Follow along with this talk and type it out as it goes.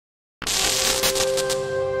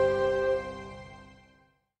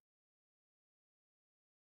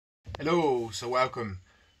Hello, so welcome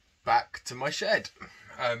back to my shed.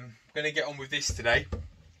 I'm going to get on with this today,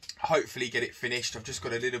 hopefully get it finished. I've just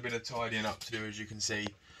got a little bit of tidying up to do, as you can see.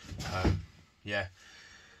 Yeah,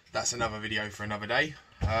 that's another video for another day.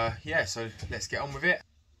 Yeah, so let's get on with it.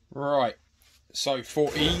 Right, so for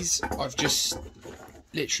ease, I've just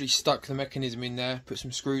literally stuck the mechanism in there, put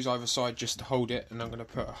some screws either side just to hold it, and I'm going to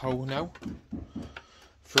put a hole now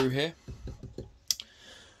through here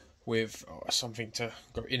with something to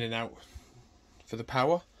go in and out for the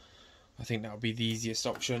power. I think that'll be the easiest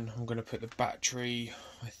option. I'm going to put the battery,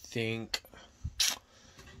 I think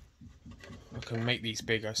I can make these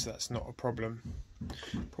bigger, so that's not a problem.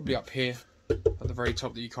 Probably up here at the very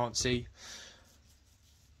top that you can't see.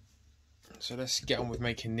 So let's get on with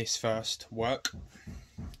making this first work,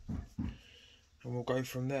 and we'll go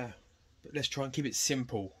from there. But let's try and keep it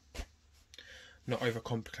simple, not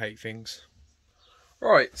overcomplicate things.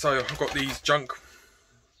 Right, so I've got these junk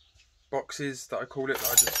boxes that I call it,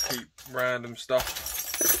 that I just keep random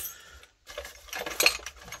stuff.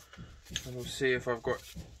 And we'll see if I've got,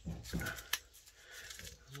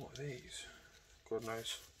 what are these? God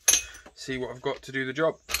knows. See what I've got to do the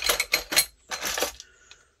job.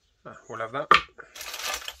 We'll have that.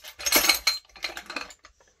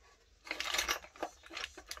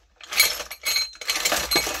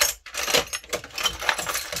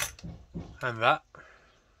 And that.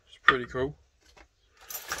 Pretty cool.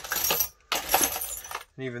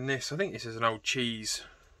 And even this, I think this is an old cheese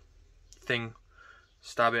thing.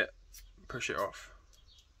 Stab it, push it off.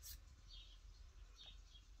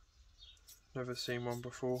 Never seen one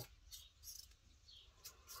before.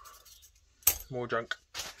 More junk.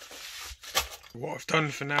 What I've done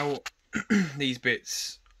for now, these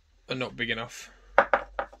bits are not big enough,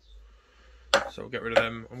 so I'll get rid of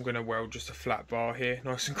them. I'm going to weld just a flat bar here,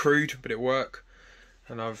 nice and crude, but it work.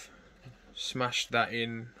 And I've smashed that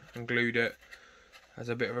in and glued it as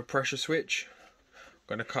a bit of a pressure switch. I'm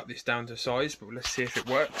going to cut this down to size, but let's see if it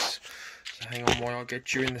works. So hang on while I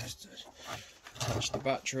get you in there. Touch the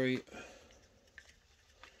battery.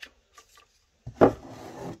 Never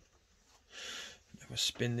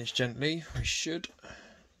spin this gently, we should.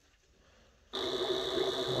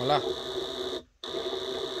 Voila.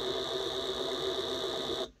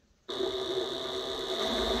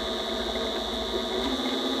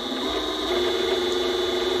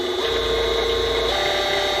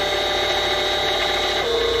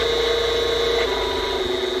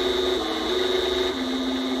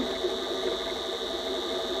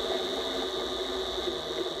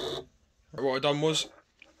 What I done was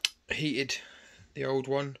heated the old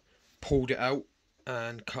one, pulled it out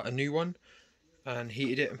and cut a new one, and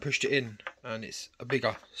heated it and pushed it in, and it's a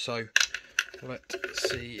bigger. So let's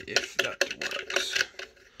see if that works.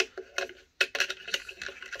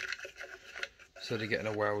 So they're getting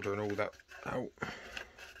a welder and all that out.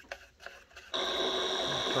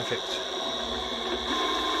 Perfect.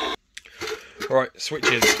 Right,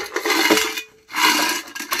 switches.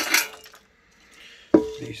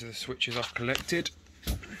 These are the switches I've collected.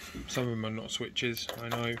 Some of them are not switches, I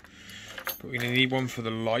know, but we're going to need one for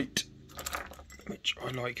the light, which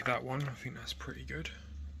I like that one. I think that's pretty good.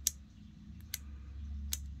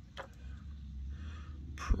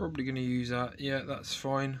 Probably going to use that. Yeah, that's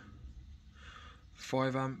fine.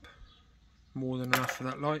 5 amp, more than enough for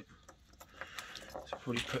that light. So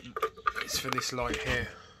probably put this for this light here.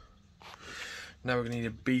 Now we're going to need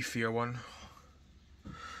a beefier one.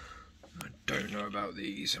 I don't know about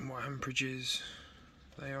these and what amperages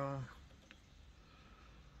they are.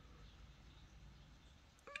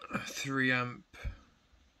 A 3 amp,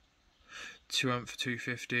 2 amp for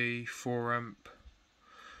 250, 4 amp,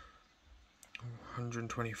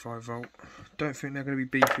 125 volt. Don't think they're going to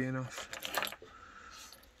be beefy enough.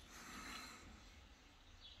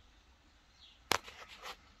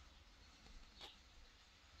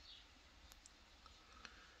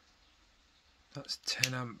 That's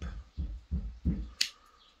 10 amp.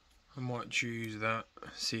 I might choose that,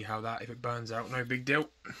 see how that, if it burns out, no big deal.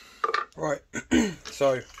 Right,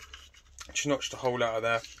 so just notched a hole out of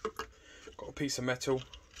there, got a piece of metal,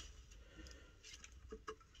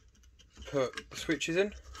 put the switches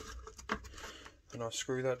in, and I'll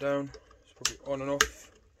screw that down. It's probably on and off,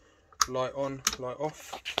 light on, light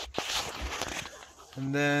off,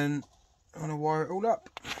 and then I'm going to wire it all up.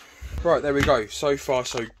 Right, there we go, so far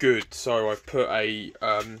so good. So I've put a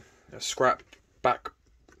scrap back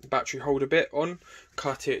battery holder bit on,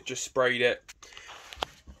 cut it, just sprayed it.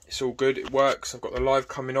 It's all good, it works. I've got the Lathe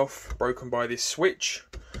coming off, broken by this switch.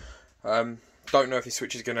 Don't know if this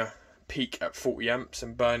switch is going to peak at 40 amps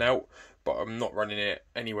and burn out, but I'm not running it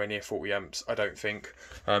anywhere near 40 amps, I don't think.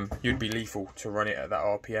 You'd be lethal to run it at that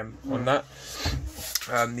RPM on that.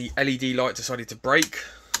 The LED light decided to break,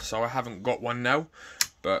 so I haven't got one now,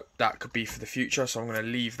 but that could be for the future, so I'm going to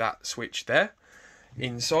leave that switch there.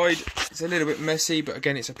 Inside, it's a little bit messy, but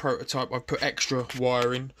again, it's a prototype. I've put extra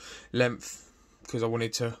wiring length because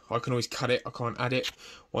I can always cut it, I can't add it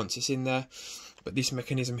once it's in there. But this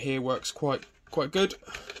mechanism here works quite good,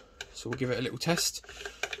 so we'll give it a little test.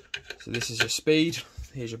 So this is your speed,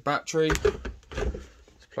 here's your battery.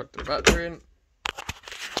 Let's plug the battery in,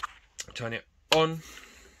 turn it on,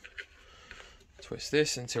 twist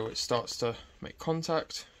this until it starts to make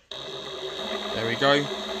contact. There we go.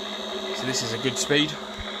 So this is a good speed,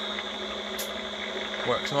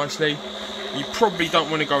 works nicely. You probably don't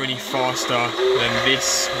want to go any faster than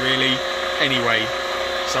this really anyway,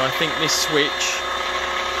 so I think this switch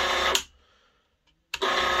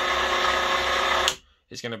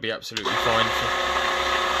is going to be absolutely fine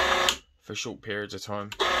for short periods of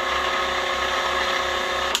time.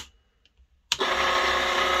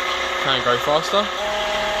 Can go faster.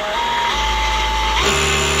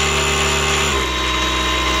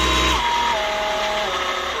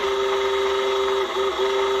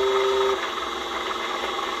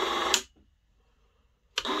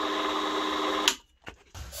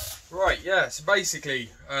 Right, yeah, so basically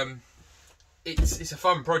it's a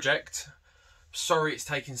fun project. Sorry it's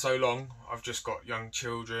taking so long. I've just got young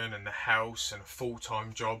children and the house and a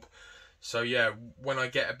full-time job. So yeah, when I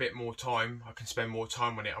get a bit more time, I can spend more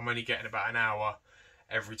time on it. I'm only getting about an hour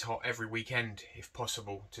every weekend, if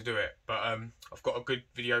possible, to do it. But I've got a good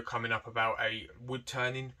video coming up about a wood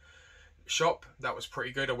turning shop. That was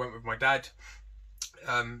pretty good. I went with my dad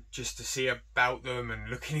just to see about them and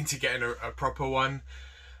looking into getting a proper one.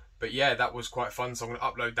 But yeah, that was quite fun, so I'm going to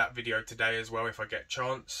upload that video today as well if I get a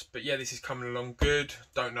chance. But yeah, this is coming along good.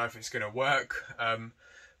 Don't know if it's going to work.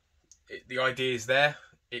 The idea is there.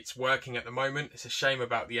 It's working at the moment. It's a shame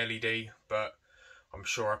about the LED, but I'm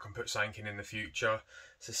sure I can put something in the future.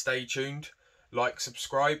 So stay tuned, like,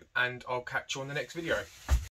 subscribe, and I'll catch you on the next video.